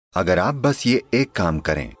अगर आप बस ये एक काम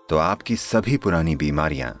करें तो आपकी सभी पुरानी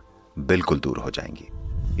बीमारियां बिल्कुल दूर हो जाएंगी।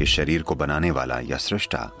 ये शरीर को बनाने वाला या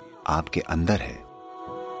सृष्टा आपके अंदर है,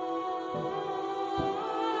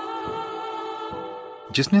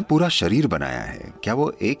 जिसने पूरा शरीर बनाया है। क्या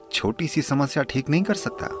वो एक छोटी सी समस्या ठीक नहीं कर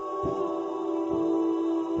सकता?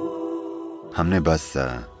 हमने बस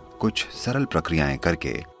कुछ सरल प्रक्रियाएं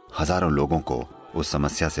करके हजारों लोगों को उस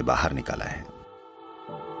समस्या से बाहर निकाला है।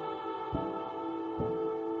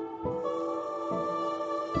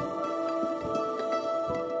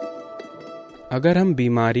 अगर हम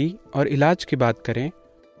बीमारी और इलाज की बात करें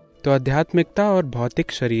तो आध्यात्मिकता और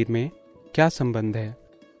भौतिक शरीर में क्या संबंध है?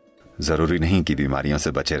 जरूरी नहीं कि बीमारियों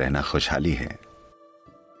से बचे रहना खुशहाली है।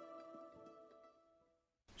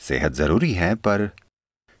 सेहत जरूरी है, पर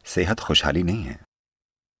सेहत खुशहाली नहीं है।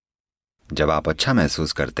 जब आप अच्छा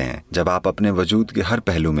महसूस करते हैं, जब आप अपने वजूद के हर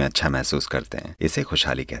पहलू में अच्छा महसूस करते हैं, इसे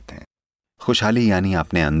खुशहाली कहते हैं। खुशहाली यानी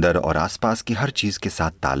अपने अंदर और आसपास की हर चीज के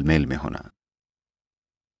साथ तालमेल में होना।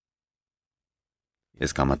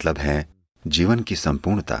 इसका मतलब है जीवन की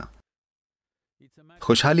संपूर्णता।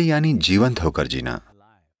 खुशहाली यानी जीवंत होकर जीना,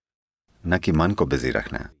 न कि मन को बिजी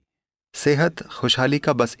रखना। सेहत खुशहाली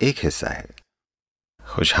का बस एक हिस्सा है।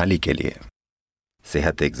 खुशहाली के लिए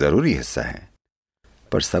सेहत एक जरूरी हिस्सा है,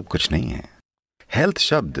 पर सब कुछ नहीं है। हेल्थ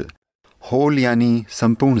शब्द होल यानी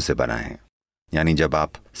संपूर्ण से बना है। यानी जब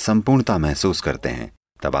आप संपूर्णता महसूस करते हैं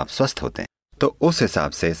तब आप स्वस्थ होते हैं। तो उस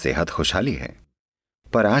हिसाब से सेहत खुशहाली है।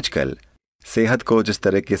 पर आजकल सेहत को जिस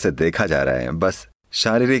तरीके से देखा जा रहा है, बस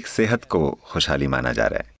शारीरिक सेहत को खुशहाली माना जा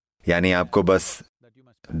रहा है। यानी आपको बस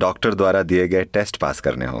डॉक्टर द्वारा दिए गए टेस्ट पास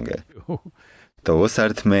करने होंगे। तो उस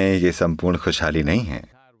अर्थ में ये संपूर्ण खुशहाली नहीं है,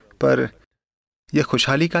 पर यह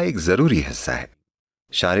खुशहाली का एक जरूरी हिस्सा है।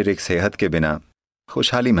 शारीरिक सेहत के बिना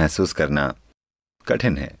खुशहाली महसूस करना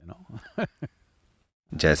कठिन है।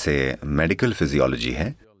 जैसे मेडिकल फिजियोलॉजी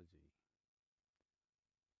है,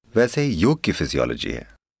 वैसे ही योग की फिजियोलॉजी है।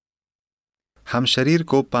 हम शरीर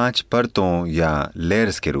को 5 परतों या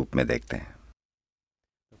लेयर्स के रूप में देखते हैं।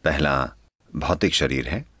 पहला भौतिक शरीर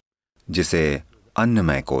है, जिसे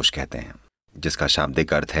अन्नमय कोश कहते हैं, जिसका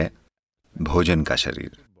शाब्दिक अर्थ है भोजन का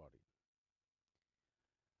शरीर।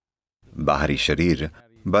 बाहरी शरीर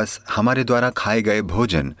बस हमारे द्वारा खाए गए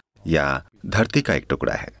भोजन या धरती का एक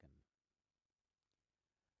टुकड़ा है।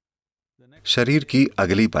 शरीर की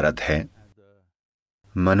अगली परत है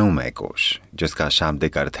मनोमय कोश, जिसका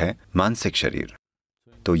शाब्दिक अर्थ है मानसिक शरीर।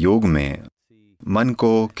 तो योग में मन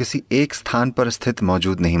को किसी एक स्थान पर स्थित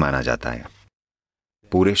मौजूद नहीं माना जाता है।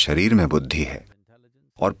 पूरे शरीर में बुद्धि है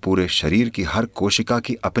और पूरे शरीर की हर कोशिका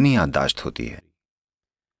की अपनी याददाश्त होती है।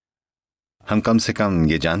 हम कम से कम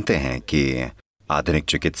ये जानते हैं कि आधुनिक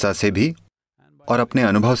चिकित्सा से भी और अपने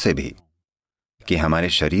अनुभव से भी कि हमारे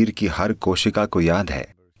शरीर की हर कोशिका को याद है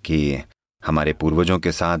कि हमारे पूर्वजों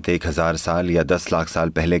के साथ 1000 साल या 10 लाख साल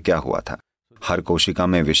पहले क्या हुआ था। हर कोशिका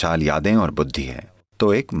में विशाल यादें और बुद्धि है।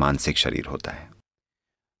 तो एक मानसिक शरीर होता है।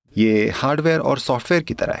 ये हार्डवेयर और सॉफ्टवेयर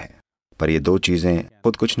की तरह है, पर ये दो चीजें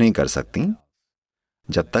खुद कुछ नहीं कर सकती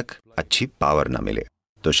जब तक अच्छी पावर न मिले।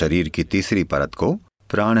 तो शरीर की तीसरी परत को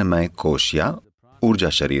प्राणमय कोश या ऊर्जा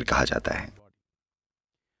शरीर कहा जाता है।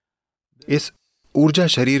 इस ऊर्जा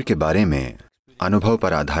शरीर के बारे में अनुभव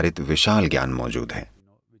पर आधारित विशाल ज्ञान मौजूद है।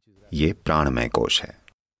 ये प्राणमय कोश है।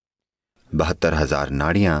 72,000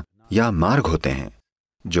 नाड़ियां या मार्ग होते हैं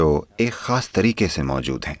जो एक खास तरीके से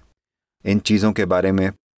मौजूद हैं। इन चीजों के बारे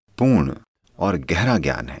में पूर्ण और गहरा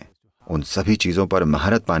ज्ञान है। उन सभी चीजों पर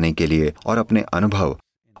महारत पाने के लिए और अपने अनुभव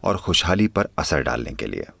और खुशहाली पर असर डालने के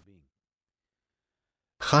लिए।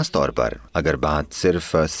 खास तौर पर अगर बात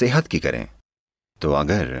सिर्फ सेहत की करें, तो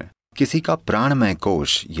अगर किसी का प्राणमय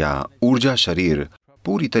कोश या ऊर्जा शरीर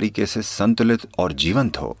पूरी तरीके से संतुलित और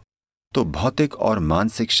जीवंत हो, तो भौतिक और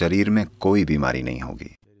मानसिक शरीर में कोई बीमारी नहीं होगी।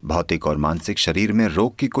 भौतिक और मानसिक शरीर में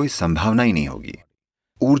रोग की कोई संभावना ही नहीं होगी।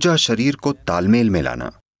 ऊर्जा शरीर को तालमेल में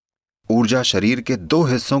लाना, ऊर्जा शरीर के 2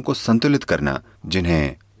 हिस्सों को संतुलित करना,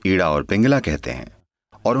 जिन्हें ईड़ा और पिंगला कहते हैं,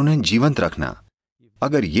 और उन्हें जीवंत रखना,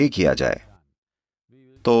 अगर ये किया जाए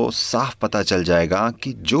तो साफ पता चल जाएगा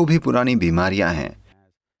कि जो भी पुरानी बीमारियां हैं,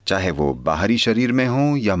 चाहे वो बाहरी शरीर में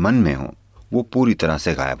हो या मन में हो, वो पूरी तरह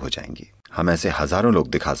से गायब हो जाएंगी। हम ऐसे हजारों लोग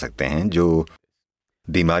दिखा सकते हैं जो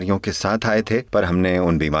बीमारियों के साथ आए थे, पर हमने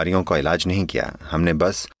उन बीमारियों का इलाज नहीं किया। हमने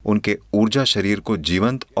बस उनके ऊर्जा शरीर को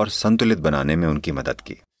जीवंत और संतुलित बनाने में उनकी मदद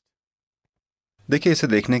की। देखिए, इसे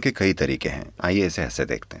देखने के कई तरीके हैं। आइए इसे ऐसे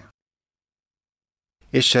देखते हैं।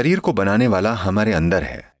 इस शरीर को बनाने वाला हमारे अंदर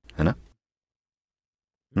है ना?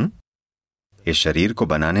 इस शरीर को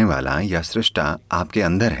बनाने वाला या सृष्टा आपके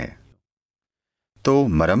अंदर है। तो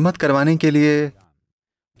मरम्मत करवाने के लिए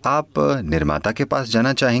आप निर्माता के पास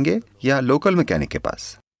जाना चाहेंगे या लोकल मैकेनिक के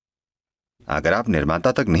पास? अगर आप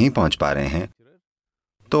निर्माता तक नहीं पहुंच पा रहे हैं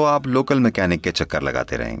तो आप लोकल मैकेनिक के चक्कर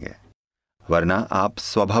लगाते रहेंगे, वरना आप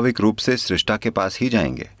स्वाभाविक रूप से सृष्टा के पास ही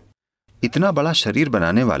जाएंगे। इतना बड़ा शरीर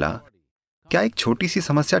बनाने वाला क्या एक छोटी सी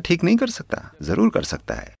समस्या ठीक नहीं कर सकता? जरूर कर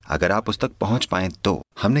सकता है, अगर आप उस तक पहुंच पाएं तो।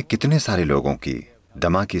 हमने कितने सारे लोगों की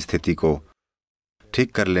दमा की स्थिति को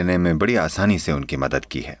ठीक कर लेने में बड़ी आसानी से उनकी मदद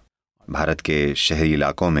की है। भारत के शहरी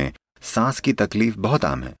इलाकों में सांस की तकलीफ बहुत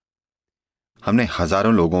आम है। हमने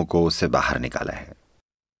हजारों लोगों को उससे बाहर निकाला है,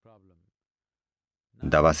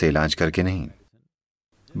 दवा से इलाज करके नहीं,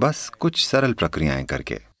 बस कुछ सरल प्रक्रियाएं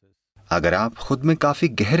करके। अगर आप खुद में काफी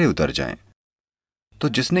गहरे उतर जाएं, तो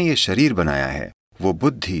जिसने ये शरीर बनाया है, वो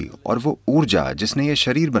बुद्धि और वो ऊर्जा जिसने ये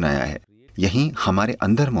शरीर बनाया है, यही हमारे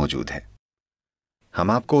अंदर मौजूद है।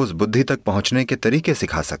 हम आपको उस बुद्धि तक पहुंचने के तरीके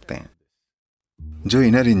सिखा सकते हैं। जो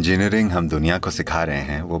इनर इंजीनियरिंग हम दुनिया को सिखा रहे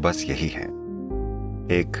हैं वो बस यही है,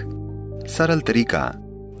 एक सरल तरीका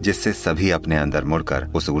जिससे सभी अपने अंदर मुड़कर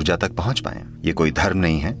उस ऊर्जा तक पहुंच पाएं। ये कोई धर्म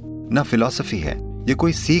नहीं है, न फिलॉसफी है, ये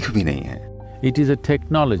कोई सीख भी नहीं है। It is a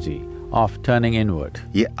technology of turning inward.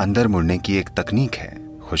 ये अंदर मुड़ने की एक तकनीक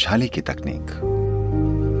है, खुशहाली की तकनीक।